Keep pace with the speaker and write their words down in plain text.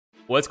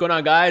What's going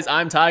on, guys?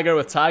 I'm Tiger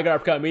with Tiger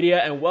Upcut Media,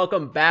 and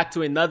welcome back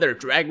to another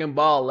Dragon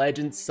Ball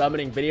Legends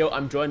summoning video.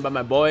 I'm joined by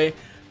my boy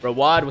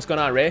Rawad. What's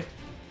going on, Ray?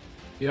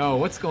 Yo,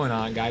 what's going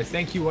on, guys?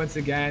 Thank you once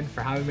again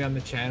for having me on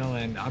the channel,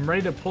 and I'm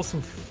ready to pull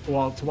some,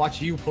 to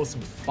watch you pull some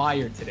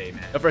fire today,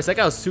 man. For a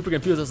second, I was super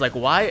confused. I was like,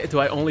 why do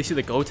I only see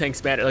the Gotenks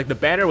banner? Like, the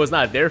banner was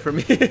not there for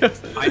me.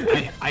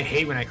 I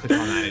hate when I click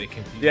on that and it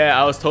confuses. Yeah,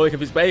 I was totally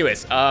confused. But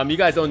anyways, you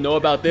guys don't know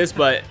about this,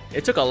 but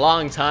it took a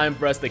long time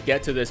for us to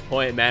get to this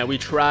point, man. We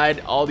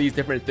tried all these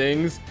different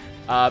things.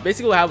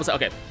 Basically what happened was,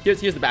 okay, here's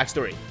the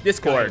backstory.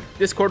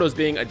 Discord was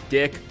being a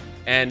dick,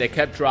 and it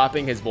kept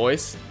dropping his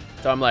voice.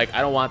 So I'm like, I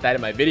don't want that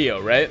in my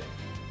video, right?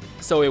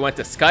 So we went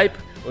to Skype,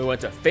 we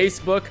went to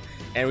Facebook,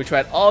 and we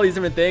tried all these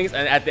different things.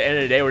 And at the end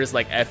of the day, we're just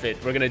like, F it.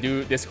 We're going to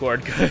do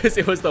Discord because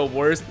it was the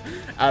worst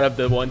out of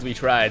the ones we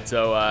tried.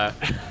 So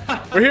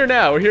we're here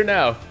now. We're here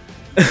now.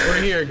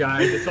 We're here,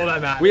 guys. It's all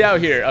that matters. We out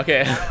here.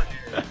 Okay.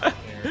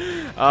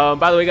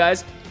 By the way,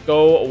 guys,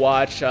 go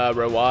watch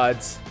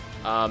Rawad's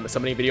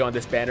summoning video on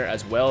this banner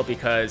as well,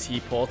 because he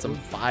pulled some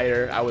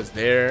fire. I was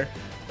there.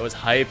 It was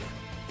hype.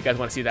 You guys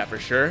want to see that for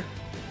sure.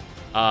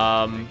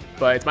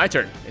 But it's my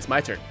turn. It's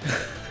my turn.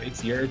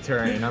 It's your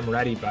turn, and I'm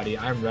ready, buddy.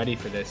 I'm ready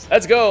for this.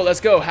 Let's go.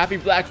 Let's go. Happy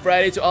Black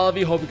Friday to all of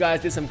you. Hope you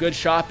guys did some good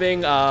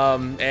shopping.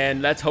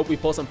 And let's hope we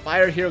pull some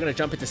fire here. We're going to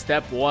jump into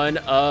step 1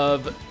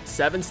 of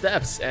 7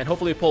 steps, and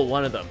hopefully we pull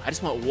one of them. I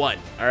just want one.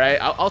 All right.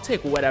 I'll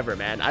take whatever,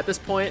 man. At this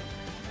point,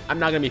 I'm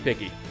not going to be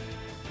picky.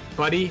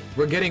 Buddy,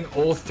 we're getting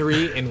all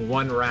 3 in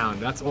one round.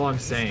 That's all I'm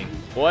saying.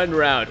 One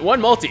round. One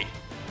multi.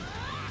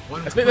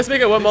 Let's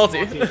make it one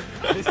multi.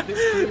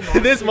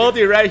 This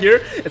multi right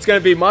here, it's going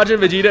to be Majin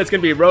Vegeta, it's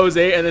going to be Rose,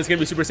 and then it's going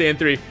to be Super Saiyan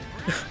 3.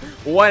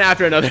 One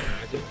after another.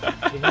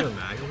 Can you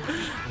imagine?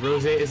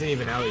 Rose isn't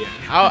even out yet.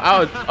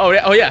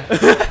 Oh yeah.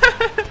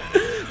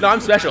 No, I'm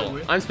special.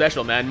 I'm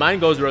special, man. Mine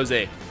goes Rose.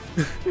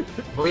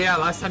 Oh yeah,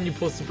 last time you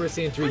pulled Super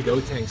Saiyan 3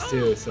 Gotenks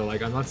too, so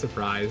like I'm not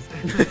surprised.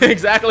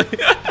 Exactly.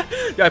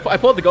 Yeah, I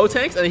pulled the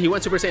Gotenks, and then he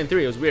went Super Saiyan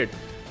 3. It was weird.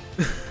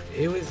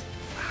 It was,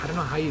 I don't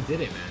know how you did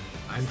it, man.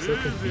 I'm so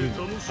confused.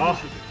 Oh,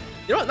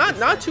 you know,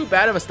 not too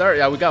bad of a start.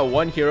 Yeah, we got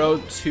 1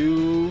 hero,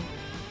 two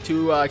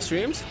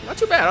extremes. Not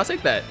too bad. I'll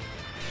take that.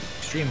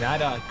 Extreme.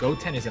 That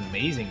Goten is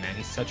amazing, man.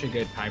 He's such a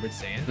good hybrid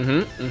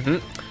Saiyan.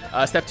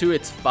 Step 2,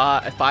 it's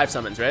 5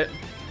 summons, right?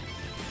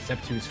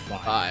 Step 2 is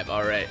 5. 5.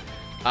 All right.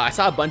 I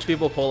saw a bunch of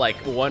people pull like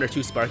 1 or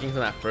 2 sparkings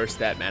on that first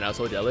step, man. I was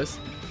so jealous.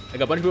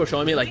 Like a bunch of people were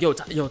showing me like, yo,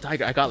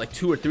 Tiger, I got like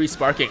 2 or 3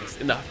 sparkings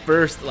in the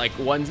first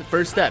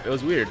step. It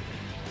was weird.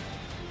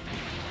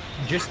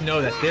 Just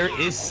know that there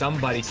is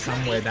somebody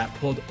somewhere that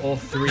pulled all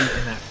 3 in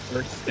that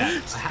first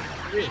step.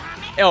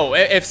 Yo,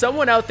 if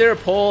someone out there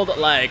pulled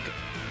like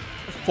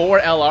 4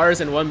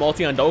 LRs and 1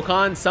 multi on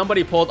Dokkan,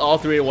 somebody pulled all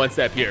 3 in 1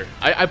 step here.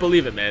 I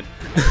believe it, man.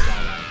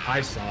 I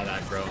saw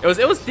that, bro.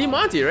 It was D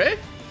Monty, right?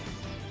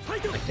 I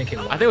think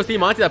it was D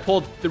Monty that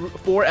pulled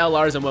 4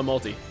 LRs and 1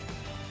 multi.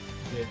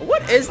 Yeah.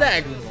 What is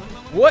that?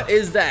 What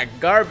is that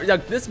garbage?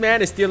 Like, this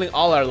man is stealing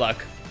all our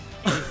luck.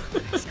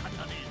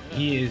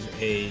 He is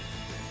a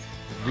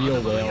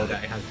real whale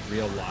that has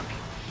real luck.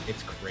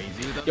 It's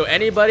crazy. Yo,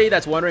 anybody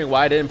that's wondering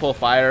why I didn't pull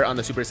fire on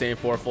the Super Saiyan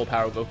 4 full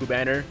power Goku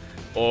banner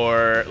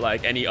or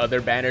like any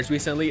other banners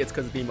recently, it's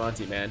because of D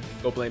Monty, man.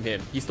 Go blame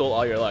him. He stole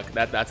all your luck.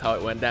 That's how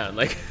it went down.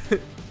 Like,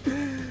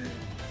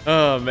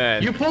 oh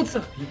man. You pulled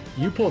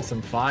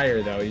some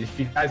fire though. If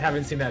you guys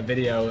haven't seen that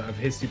video of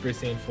his Super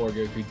Saiyan 4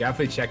 Goku,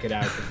 definitely check it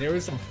out because there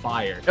was some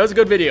fire. It was a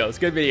good video. It's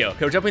a good video.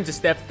 Okay, we're jumping to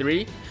step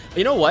 3. But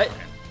you know what?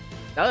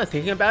 Now that I'm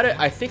thinking about it,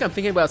 I think I'm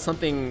thinking about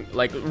something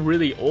like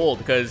really old,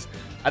 because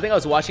I think I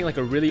was watching like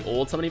a really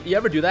old summoning. You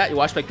ever do that? You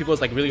watch like people's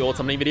like really old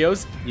summoning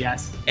videos?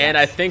 Yes. And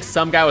I think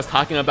some guy was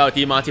talking about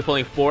D Monty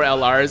pulling 4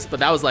 LRs,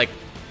 but that was like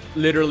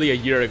literally a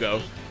year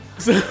ago.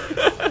 So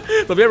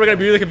people are gonna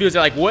be really confused.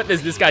 They're like, what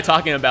is this guy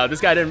talking about?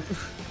 This guy didn't.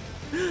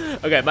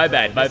 Okay, my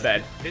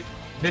bad.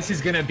 This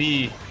is gonna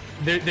be.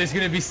 There's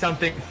gonna be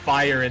something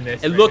fire in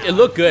this. It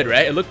looked good,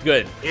 right? It looked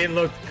good. It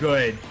looked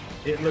good.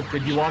 It looked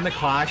good. You won the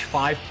clash,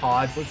 5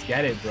 pods. Let's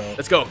get it, bro.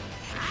 Let's go.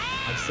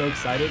 I'm so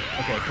excited.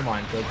 Okay, come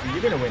on, Goku.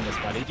 You're gonna win this,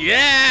 buddy.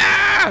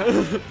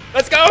 Yeah!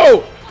 Let's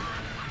go!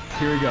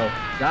 Here we go.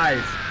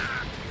 Guys,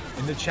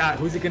 in the chat,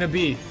 who's it gonna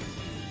be?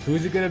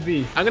 Who's it gonna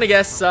be? I'm gonna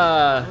guess,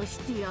 I'm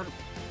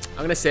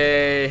gonna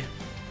say...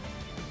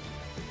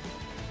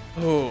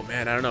 Oh,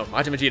 man, I don't know.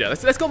 Majin Vegeta.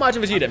 Let's go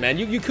Majin Vegeta, man.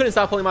 You couldn't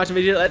stop pulling Majin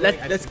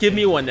Vegeta. Let's give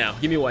me one now.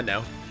 Give me one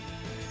now.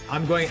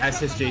 I'm going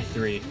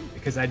SSJ3.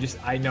 Because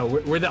I know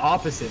we're the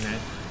opposite, man.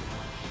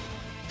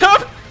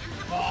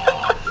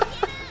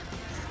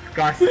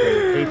 Gosh, I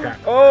hate that.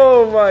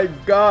 Oh my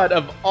god!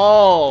 Of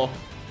all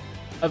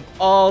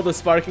the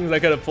sparkings I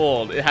could have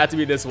pulled, it had to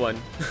be this one.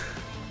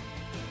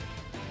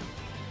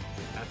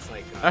 That's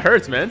like. That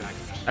hurts, man.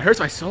 That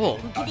hurts my soul.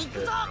 Oh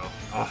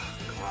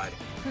god.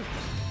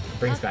 It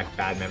brings back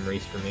bad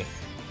memories for me.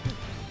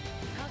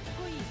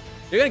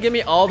 You're gonna give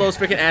me all those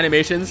freaking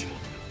animations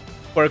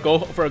for a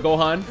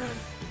Gohan?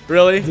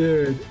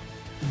 Really?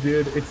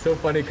 Dude, it's so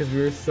funny because we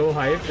were so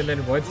hyped, and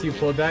then once you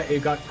pulled that,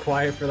 it got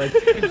quiet for like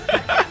 10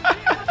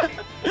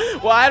 seconds.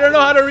 Well, I don't know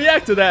how to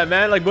react to that,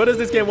 man. Like, what does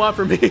this game want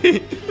from me?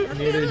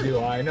 Neither do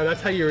I. No,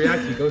 that's how you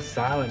react. You go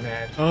silent,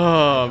 man.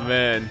 Oh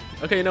man.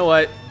 Okay, you know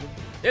what?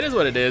 It is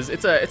what it is.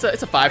 It's a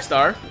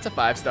 5-star. It's a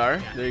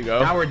 5-star. There you go.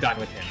 Now we're done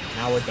with him.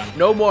 Now we're done.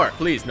 No more,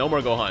 please. No more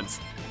Gohans.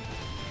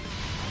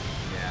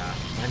 Yeah,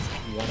 mine's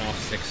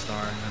 1-off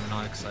 6-star. I'm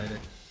not excited.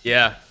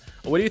 Yeah.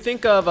 What do you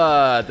think of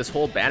this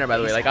whole banner, by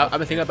the way? Like, I've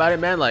been thinking about it,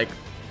 man. Like,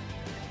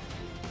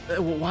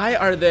 why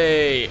are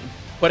they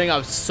putting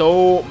out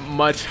so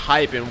much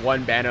hype in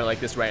one banner like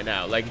this right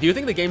now? Like, do you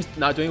think the game's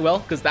not doing well?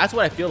 Because that's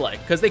what I feel like.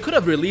 Because they could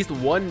have released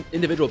one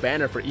individual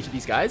banner for each of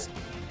these guys,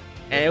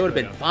 and it would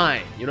have been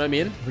fine. You know what I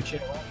mean? But you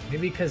know what?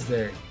 Maybe because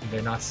they're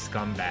not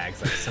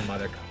scumbags like some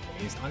other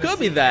companies. Honestly, Could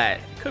be that.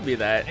 Could be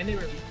that. And they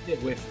released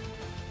it with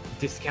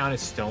discounted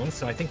stones,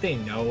 so I think they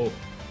know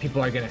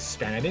people are gonna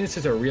spend. I think this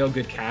is a real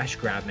good cash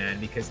grab, man,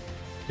 because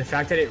the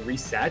fact that it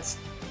resets.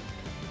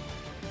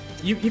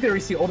 You can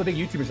see all the big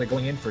YouTubers are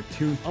going in for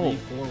 2, 3, 4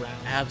 rounds.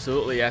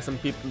 Absolutely, yeah.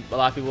 A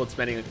lot of people are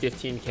spending like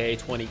 15K,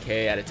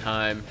 20K at a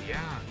time.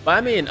 Yeah. But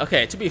I mean,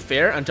 okay, to be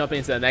fair, I'm jumping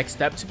into the next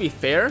step. To be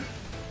fair,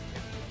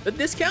 the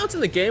discounts in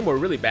the game were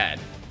really bad.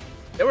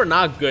 They were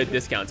not good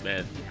discounts,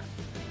 man.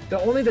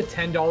 Only the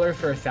 $10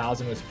 for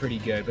 1,000 was pretty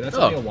good, but that's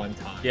only a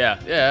one-time.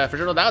 Yeah, for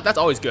sure. That's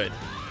always good.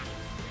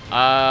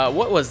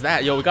 What was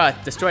that? Yo, we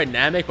got destroyed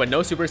Namek, but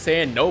no Super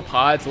Saiyan, no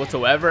pods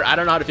whatsoever. I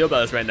don't know how to feel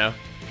about this right now.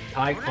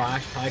 Tie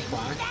clash.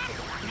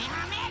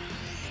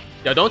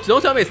 Yo, don't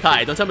tell me it's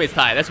tie. Don't tell me it's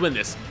tie. Let's win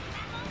this.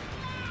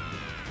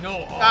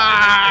 No. Oh,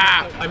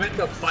 Ah! I meant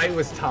the fight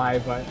was tie,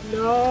 but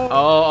no.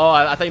 Oh,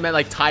 I thought you meant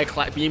like tie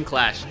beam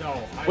clash. No.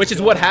 Which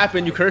is what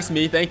happened. You cursed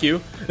me. Thank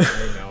you.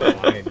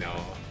 I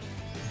know.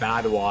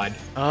 Bad wad.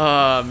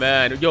 Oh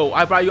man, yo,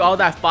 I brought you all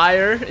that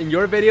fire in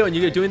your video, and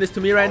you're doing this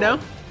to me right now?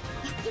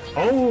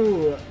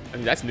 Oh. I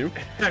mean, that's new.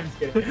 I'm just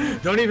kidding.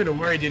 Don't even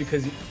worry, dude,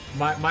 because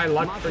my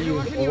luck for you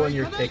is all in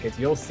your tickets.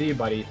 You'll see,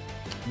 buddy.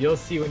 You'll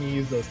see when you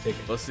use those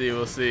tickets. We'll see.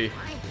 We'll see.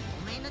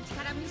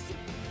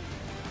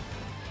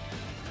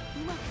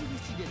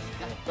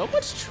 So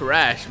much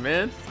trash,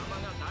 man.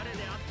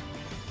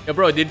 Yo,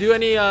 bro, did you do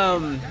any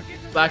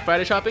Black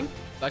Friday shopping?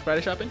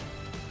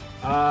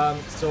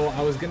 So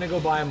I was gonna go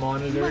buy a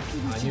monitor,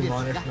 a new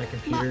monitor for my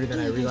computer. Then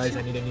I realized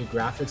I need a new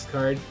graphics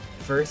card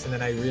first, and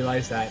then I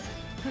realized that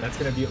that's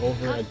gonna be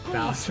over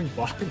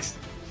 $1,000.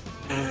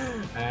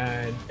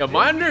 And yo,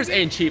 monitors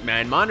ain't cheap,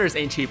 man. Monitors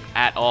ain't cheap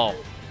at all.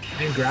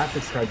 And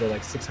graphics cards are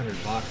like $600,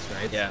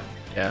 right? Yeah.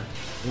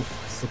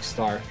 Oof,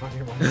 6-star.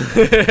 Fucking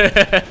wonderful.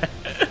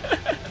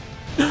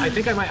 I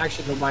think I might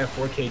actually go buy a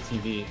 4K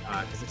TV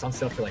because it's on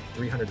sale for like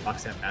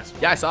 $300 at Best Buy.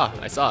 Yeah, I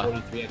saw.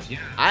 43 inch. Yeah.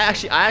 I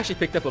actually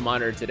picked up a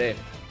monitor today.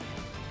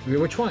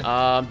 Which one?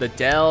 The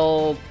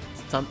Dell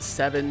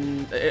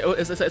 7.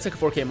 It's like a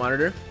 4K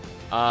monitor.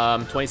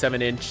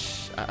 27 inch.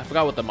 I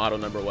forgot what the model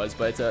number was,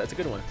 but it's a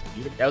good one.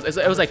 Yeah,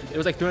 it was like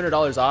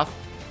 $300 off.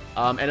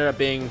 Ended up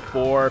being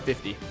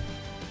 $450.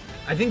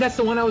 I think that's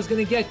the one I was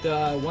gonna get.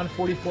 The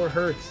 144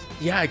 hertz.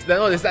 Yeah, that's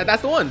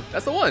the one.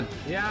 That's the one.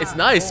 Yeah. It's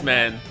nice,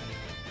 man.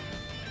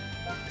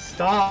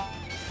 Stop.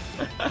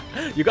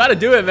 You gotta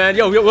do it, man.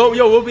 Yo,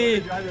 we'll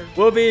be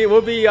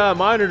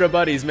monitor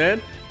buddies,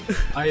 man.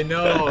 I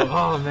know.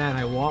 Oh man,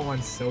 I want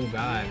one so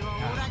bad.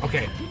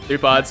 Okay. 3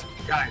 pods.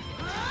 Guys,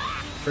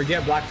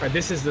 forget Black Friday.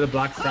 This is the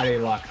Black Friday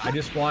luck. I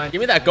just want.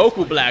 Give me that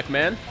Goku Black,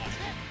 man.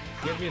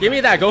 Give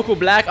me that Goku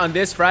Black on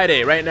this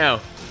Friday, right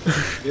now.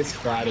 This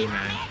Friday,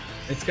 man.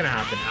 It's gonna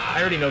happen. I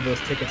already know those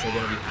tickets are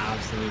gonna be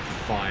absolute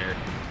fire.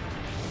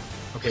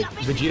 Okay,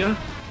 Vegeta.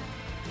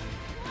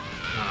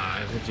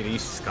 Vegeta,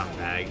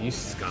 you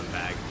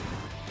scumbag.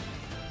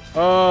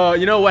 Oh,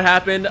 you know what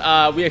happened?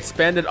 We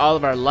expended all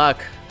of our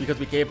luck because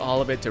we gave all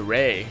of it to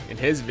Ray in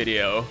his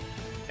video.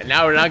 And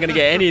now we're not gonna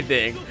get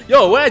anything.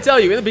 Yo, what did I tell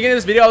you? In the beginning of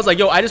this video, I was like,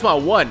 yo, I just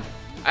want one.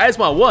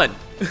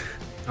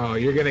 Oh,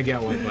 you're gonna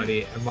get one,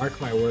 buddy. And mark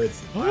my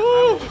words.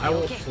 I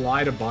will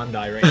fly to Bondi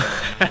right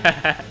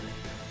now.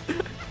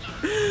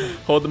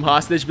 Hold them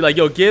hostage. Be like,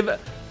 yo, give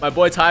my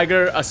boy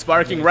Tiger a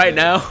sparking right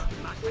now.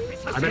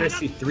 I better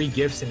see 3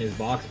 gifts in his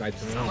box by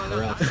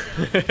tomorrow,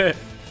 or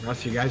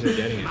else you guys are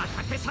getting it.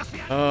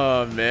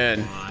 Oh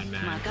man. Come on,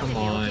 man. Come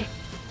on.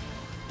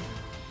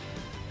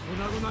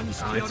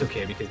 Oh, it's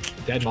okay because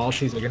dead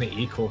Maltese are gonna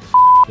equal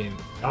f***ing.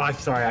 Oh, I'm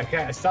sorry. I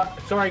can't.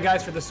 Sorry,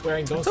 guys, for the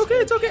swearing. Don't. It's okay.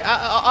 It's okay.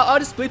 I'll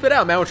just bleep it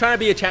out, man. We're trying to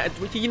be a chat.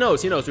 He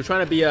knows. We're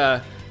trying to be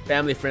a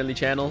family-friendly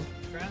channel.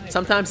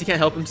 Sometimes he can't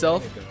help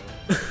himself.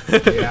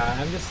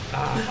 Yeah,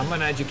 I'm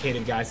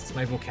uneducated, guys. It's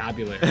my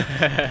vocabulary.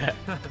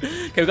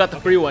 Okay, we got the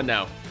free one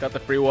now. Got the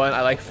free one.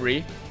 I like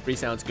free. Free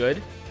sounds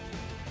good.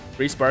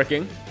 Free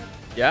sparking.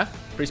 Yeah,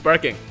 free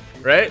sparking.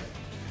 Right?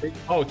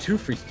 Oh, 2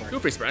 free sparkings. 2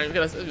 free sparking. Okay,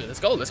 let's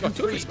go. 2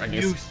 free sparkings.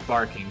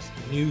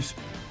 New sparkings.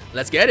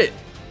 Let's get it.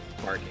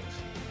 Sparkings.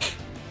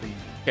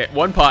 Okay,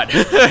 1 pod.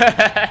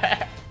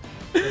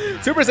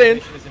 Super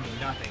Saiyan.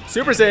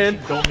 Super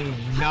Saiyan. Don't mean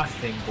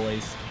nothing,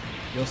 boys.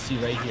 You'll see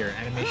right here.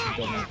 Animation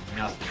don't mean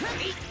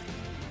nothing.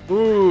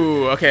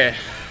 Ooh, okay.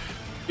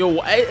 Yo,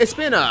 it's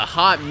been a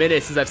hot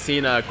minute since I've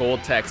seen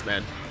gold text,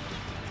 man.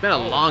 It's been a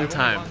long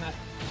time.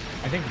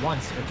 I think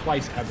once or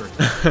twice ever.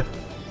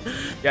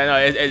 Yeah, no,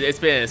 it's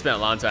been a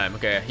long time.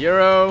 Okay,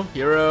 hero.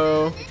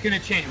 It's gonna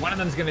change. One of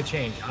them's gonna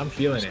change. I'm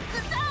feeling it.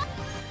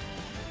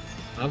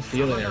 I'm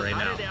feeling it right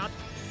now.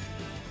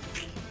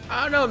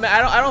 I don't know,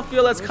 man. I don't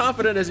feel as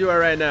confident as you are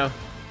right now.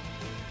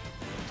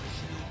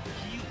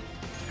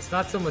 It's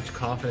not so much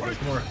confidence.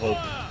 It's more hope.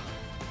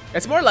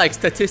 It's more like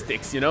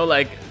statistics, you know,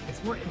 like.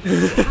 It's more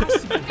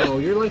impossible, bro.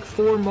 You're like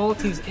 4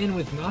 multis in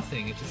with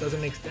nothing. It just doesn't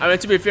make sense. I mean,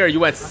 to be fair,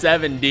 you went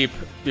 7 deep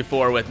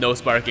before with no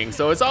sparking,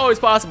 so it's always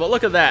possible.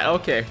 Look at that.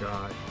 Okay.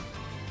 God.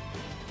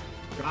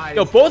 Guys.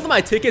 Yo, both of my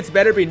tickets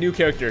better be new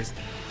characters.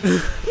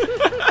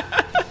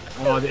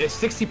 Oh, there's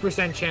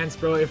 60% chance,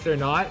 bro. If they're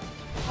not,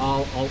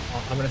 I'm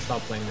gonna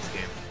stop playing this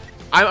game.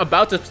 I'm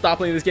about to stop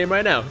playing this game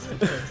right now.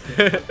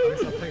 Yeah,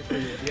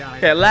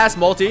 Okay, last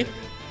multi.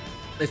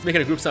 Let's make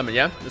it a group summon,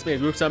 yeah? Let's make a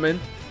group summon.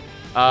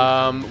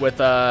 With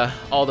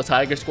all the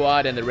Tiger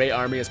Squad and the Ray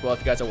Army as well, if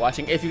you guys are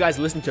watching. If you guys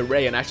listened to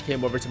Ray and actually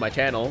came over to my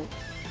channel,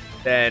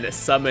 then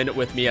summon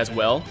with me as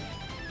well.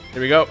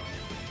 Here we go.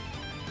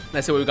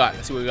 Let's see what we got.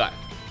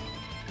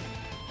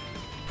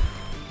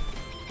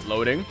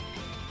 Loading.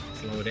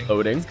 It's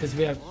Loading. because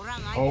we have.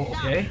 Oh,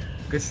 okay.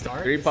 Good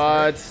start. 3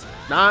 pods.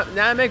 Not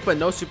Namek, but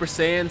no Super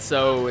Saiyan,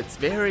 so it's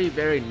very,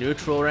 very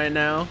neutral right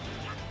now.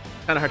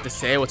 Kind of hard to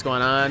say what's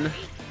going on.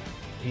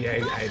 Yeah,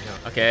 I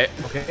know. Okay.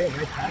 Okay.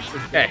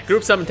 Okay,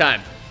 group summon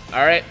time.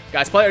 All right,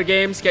 guys, play your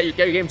games. Get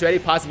your games ready.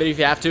 Pause the video if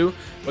you have to.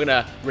 We're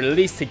gonna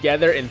release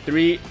together in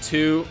 3,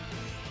 2.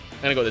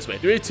 I'm gonna go this way.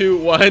 3, 2,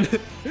 1.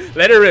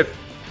 Let it rip.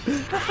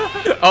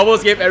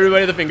 Almost gave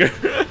everybody the finger.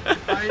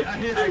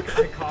 I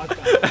caught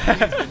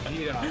that.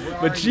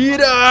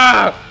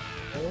 Vegeta!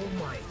 Oh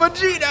my.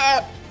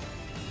 Vegeta!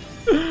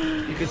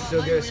 You could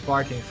still get a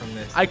sparking from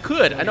this. I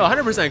could. I know.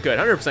 100% could.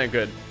 100%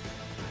 could.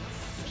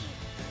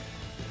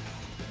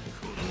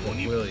 What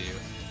will you?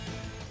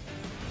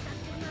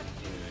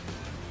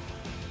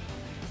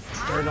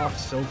 Started off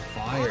so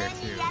fire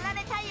too.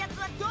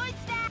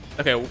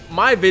 Okay,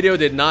 my video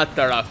did not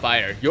start off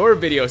fire. Your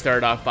video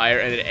started off fire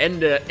and it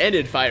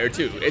ended fire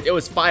too. It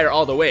was fire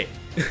all the way.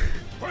 Okay,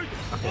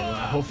 well,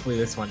 hopefully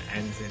this one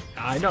ends in.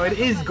 I know it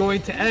is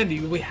going to end.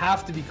 We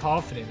have to be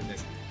confident in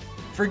this.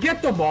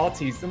 Forget the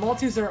multis. The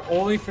multis are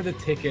only for the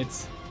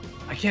tickets.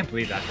 I can't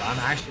believe that, bro. I'm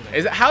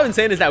actually. How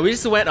insane is that? We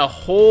just went a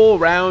whole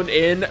round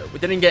in. We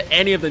didn't get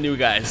any of the new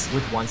guys.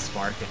 With 1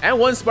 sparking. And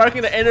 1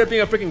 sparking that ended up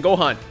being a freaking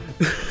Gohan.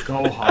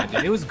 Gohan,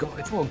 dude.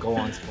 It's all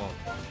Gohan's fault.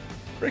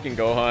 Freaking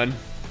Gohan.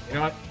 You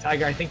know what,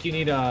 Tiger? I think you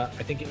need to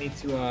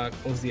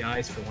close the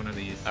eyes for one of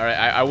these. All right,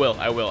 I will.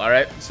 All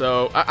right.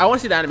 So I want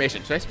to see the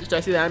animation. Should I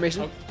see the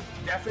animation? Oh,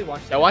 definitely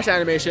watch. Yeah, watch the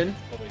animation.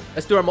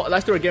 Let's do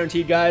our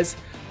guaranteed, guys.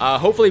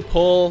 Hopefully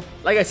pull,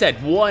 like I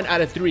said, 1 out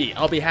of 3.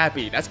 I'll be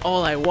happy. That's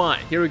all I want.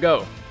 Here we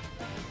go.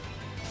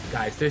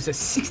 Guys, there's a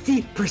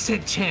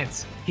 60%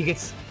 chance he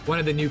gets one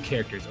of the new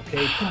characters.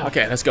 Okay.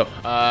 Okay, let's go.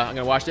 I'm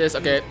gonna watch this.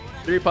 Okay,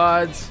 3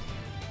 pods.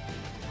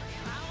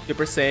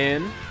 Super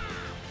Saiyan.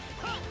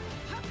 I'm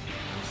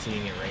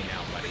seeing it right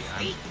now, buddy.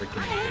 I'm freaking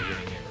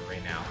envisioning it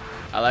right now.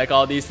 I like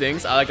all these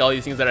things. I like all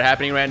these things that are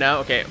happening right now.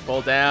 Okay,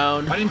 pull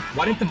down. Why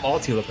didn't the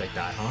multi look like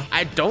that, huh?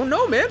 I don't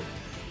know, man.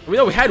 We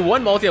know we had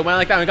 1 multi that went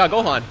like that and we got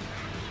Gohan.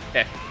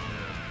 Okay. Okay.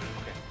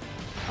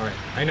 All right.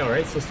 I know,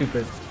 right? So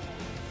stupid.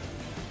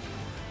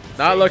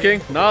 Not looking.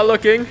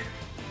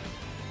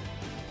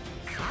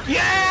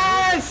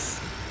 Yes!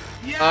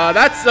 Yes!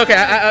 That's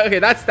okay. Okay,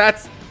 that's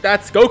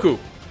Goku.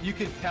 You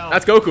can tell.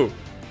 That's Goku.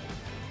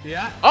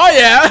 Yeah. Oh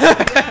yeah.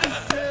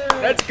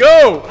 Yes, Let's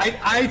go.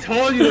 I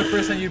told you the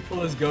first time you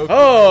pull his Goku.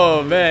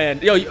 Oh man.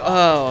 Yo.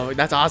 Oh,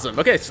 that's awesome.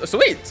 Okay.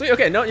 Sweet.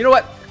 Okay. No. You know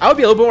what? I would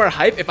be a little bit more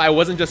hype if I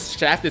wasn't just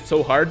shafted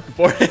so hard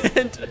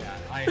beforehand. Yeah,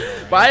 I know.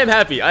 Right? But I am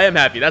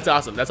happy. That's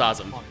awesome.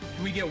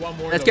 Can we get one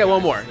more? Let's get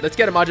one more. Let's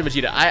get a Majin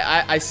Vegeta.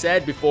 I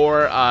said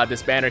before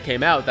this banner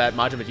came out that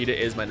Majin Vegeta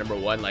is my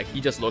 #1. Like, he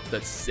just looks the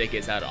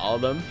sickest out of all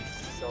of them.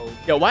 So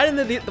yo, why did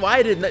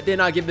they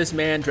not give this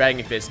man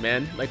Dragon Fist,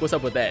 man? Like, what's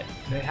up with that?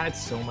 They had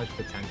so much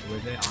potential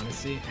with it,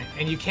 honestly.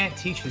 And you can't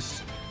teach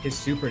his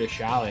super to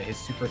Charlotte, his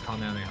super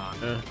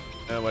Kamehameha.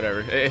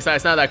 Whatever. It's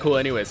not that cool,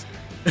 anyways.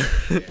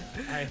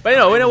 But you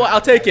know what?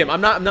 I'll take him. I'm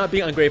not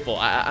being ungrateful.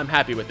 I'm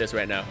happy with this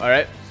right now. All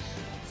right.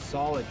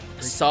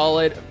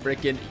 Solid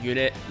freaking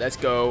unit. Let's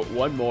go.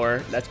 One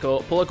more. Let's go.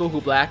 Pull a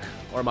Goku Black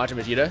or Majin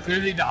Vegeta.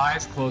 Clearly, the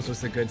eyes closed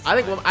was the good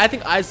side. I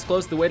think eyes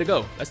closed the way to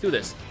go. Let's do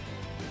this.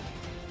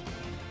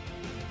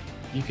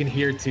 You can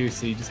hear too,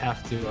 so you just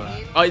have to.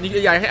 Oh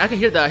yeah, I can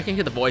hear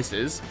the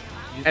voices,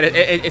 and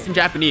it's in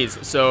Japanese.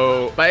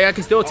 So, but I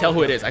can still tell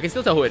who it is. You're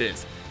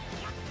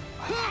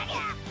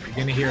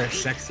gonna hear a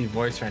sexy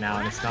voice right now,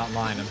 and it's not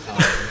mine. I'm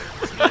telling you.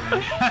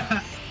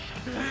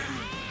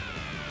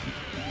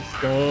 Let's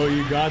go.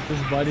 You got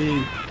this,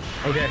 buddy.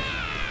 Okay.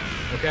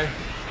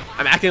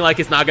 I'm acting like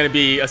it's not gonna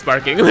be a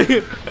sparking.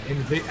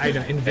 I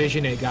know.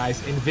 Envision it,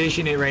 guys.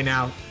 Envision it right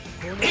now.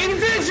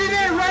 Envision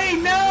it right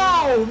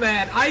now,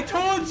 man! I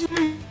told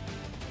you.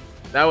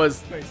 That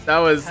was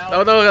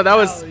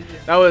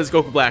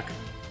Goku Black.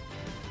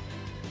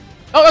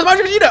 Oh, that's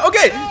Majin Vegeta.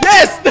 Okay,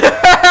 yes.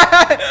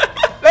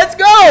 Let's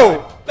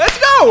go! Let's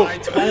go! I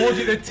told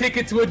you the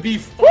tickets would be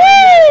fun.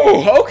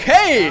 Woo!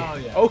 Okay.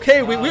 Yeah.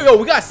 Okay, we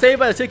got saved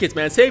by the tickets,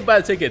 man. Saved by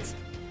the tickets.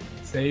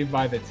 Saved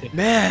by the tickets.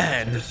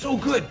 Man. They're so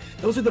good.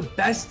 Those are the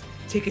best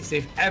tickets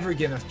they've ever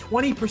given us.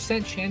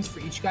 20% chance for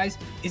each guys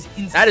is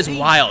insane. That is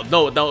wild.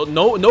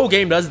 No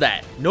game does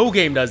that. No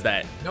game does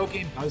that. No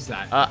game does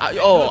that.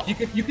 Oh.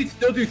 You could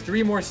still do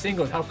 3 more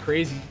singles. How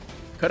crazy.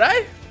 Could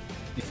I?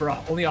 For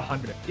only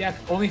 100. Yeah,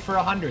 only for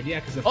 100. Yeah,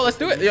 because. Oh, let's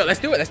do it. Yo, let's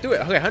do it. Let's do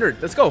it. Okay,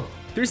 100. Let's go.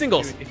 3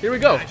 singles. Here we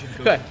go.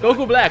 Okay,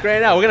 Goku Black right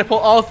now. We're gonna pull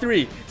all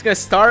 3. It's gonna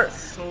start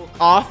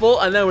awful,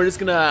 and then we're just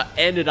gonna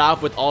end it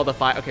off with all the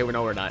 5. Okay,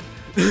 no, we're not.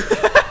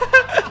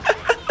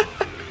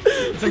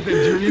 It's like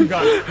the dream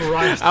got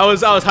crushed. I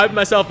was hyping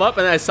myself up,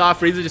 and then I saw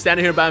Frieza just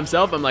standing here by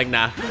himself. I'm like,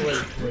 nah.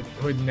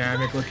 With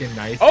Namek looking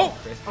nice. Oh,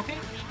 okay.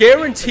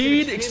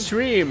 Guaranteed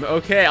extreme.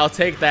 Okay, I'll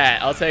take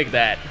that. I'll take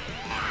that.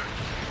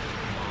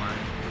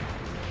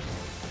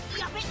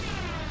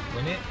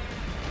 Win it.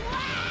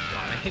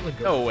 God, I hate when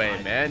No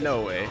way, man.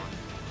 No way.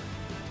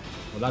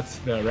 Well, that's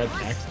the red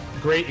text.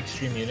 Great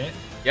extreme unit.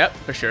 Yep,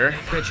 for sure.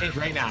 It's gonna change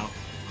right now.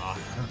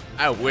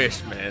 I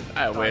wish, man.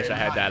 I wish I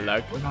had that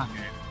luck. We're not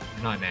mad.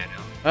 We're not mad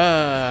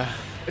now.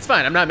 It's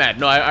fine. I'm not mad.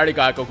 No, I already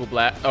got Goku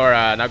Black, or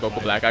not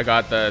Goku Black. I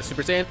got the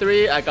Super Saiyan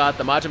 3. I got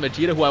the Majin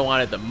Vegeta, who I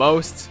wanted the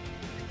most.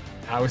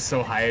 I was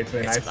so hyped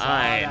when I saw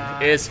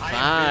that. It's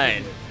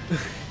fine.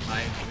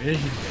 I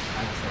envisioned it.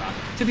 I'm so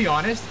happy. To be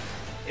honest,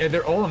 yeah,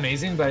 they're all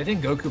amazing, but I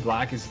think Goku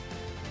Black is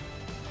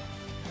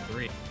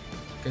 3.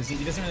 Because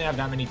he doesn't really have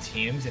that many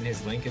teams, and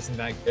his link isn't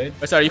that good.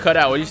 Oh, sorry, you cut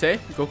out. What did you say?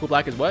 Goku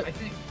Black is what?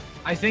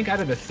 I think out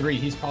of the 3,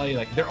 he's probably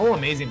like, they're all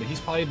amazing, but he's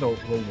probably the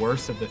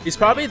worst of the 3. He's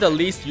probably the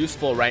least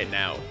useful right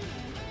now.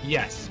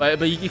 Yes. But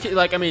you can,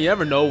 like, I mean, you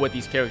never know with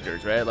these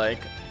characters, right? Like,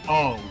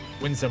 oh,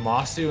 when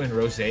Zamasu and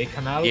Rose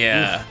come out.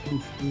 Yeah.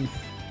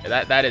 Oof.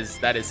 That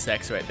is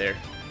sex right there.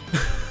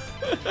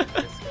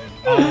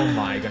 Oh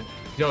my god.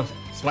 Yo,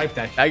 swipe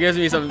that. That gives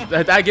me some.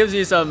 That gives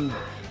me some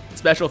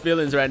special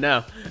feelings right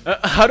now.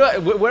 How do I?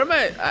 Where am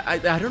I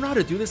don't know how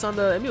to do this on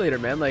the emulator,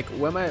 man. Like,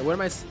 where am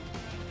I?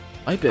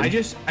 I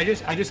just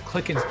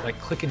click and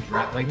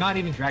drag, like not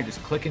even drag,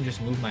 just click and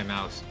just move my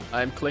mouse.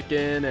 I'm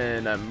clicking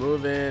and I'm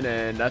moving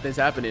and nothing's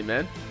happening,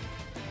 man.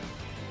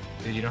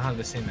 Dude, you don't have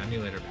the same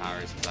emulator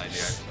powers as I do.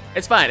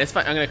 It's fine. It's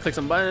fine. I'm gonna click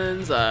some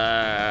buttons.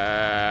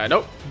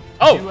 Nope.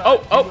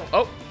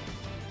 Oh.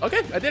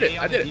 Okay, I did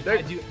it. I did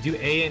it. Do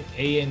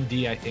A and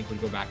D. I think would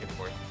go back and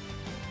forth.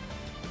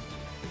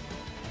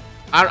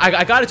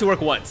 I got it to work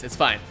once. It's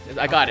fine.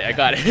 I got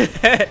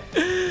it.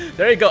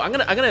 There you go. I'm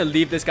gonna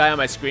leave this guy on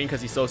my screen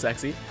because he's so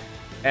sexy,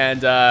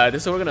 and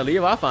this is what we're gonna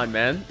leave off on,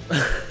 man.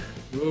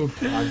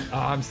 Oof,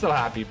 I'm so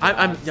happy.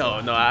 I'm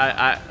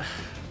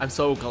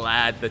so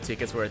glad the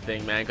tickets were a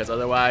thing, man. Because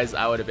otherwise,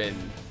 I would have been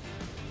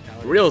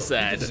real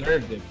sad. You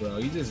deserved it, bro.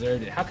 You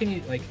deserved it. How can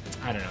you, like,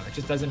 I don't know. It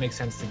just doesn't make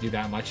sense to do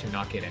that much and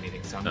not get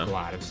anything. So I'm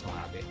glad. I'm so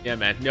happy. Yeah,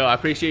 man. Yo, I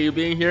appreciate you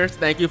being here.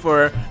 Thank you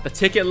for the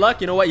ticket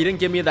luck. You know what? You didn't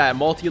give me that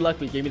multi-luck,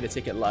 but you gave me the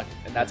ticket luck.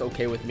 And that's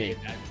okay with me.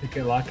 That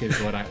ticket luck is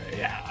what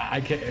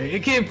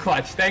it came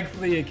clutch.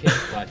 Thankfully, it came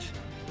clutch.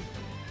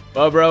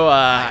 Well, bro,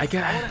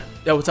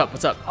 yo, what's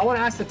up? I want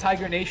to ask the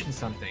Tiger Nation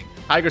something.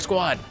 Tiger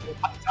Squad.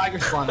 Tiger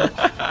Squad.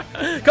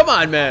 Come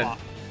on, man. Oh,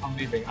 I'm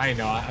leaving. I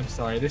know. I'm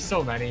sorry. There's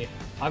so many.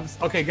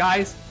 Okay,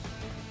 guys.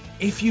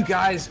 If you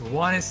guys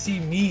want to see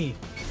me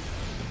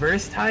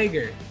versus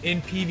Tiger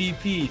in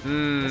PvP,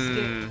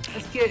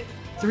 let's get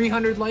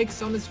 300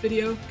 likes on this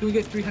video. Can we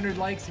get 300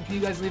 likes? And can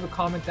you guys leave a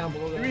comment down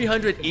below?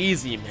 300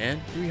 easy, man.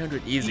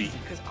 300 easy.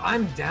 Because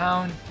I'm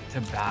down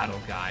to battle,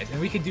 guys. And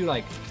we could do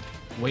like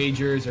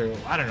wagers or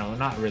I don't know,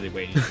 not really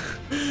wagers.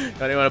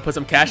 Don't you want to put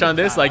some cash on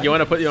this? Like you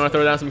want to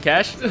throw down some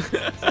cash?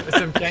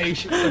 some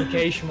cash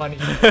money.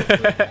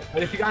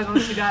 But if you guys want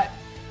to see that,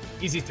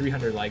 easy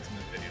 300 likes in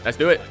this video. Let's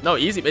do it. No,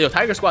 easy. Yo,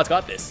 Tiger Squad's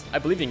got this. I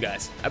believe in you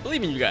guys. I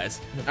believe in you guys.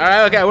 All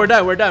right, okay, we're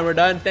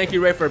done. Thank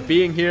you, Ray, for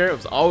being here. It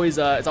was always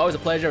it's always a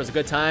pleasure. It was a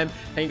good time.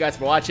 Thank you guys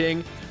for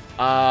watching.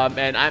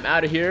 And I'm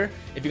out of here.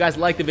 If you guys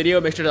like the video,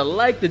 make sure to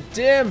like the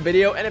damn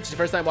video. And if it's your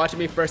first time watching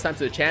me, first time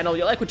to the channel,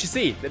 you like what you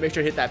see, then make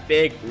sure to hit that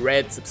big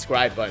red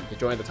subscribe button to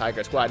join the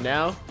Tiger Squad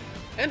now.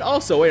 And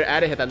also, while you're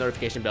at it, hit that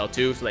notification bell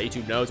too, so that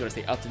YouTube knows you want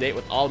to stay up to date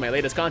with all of my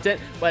latest content.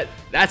 But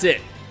that's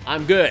it.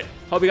 I'm good.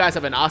 Hope you guys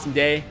have an awesome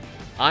day.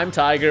 I'm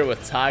Tiger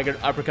with Tiger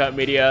Uppercut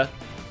Media,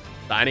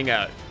 signing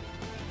out.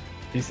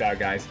 Peace out,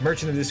 guys.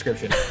 Merch in the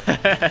description.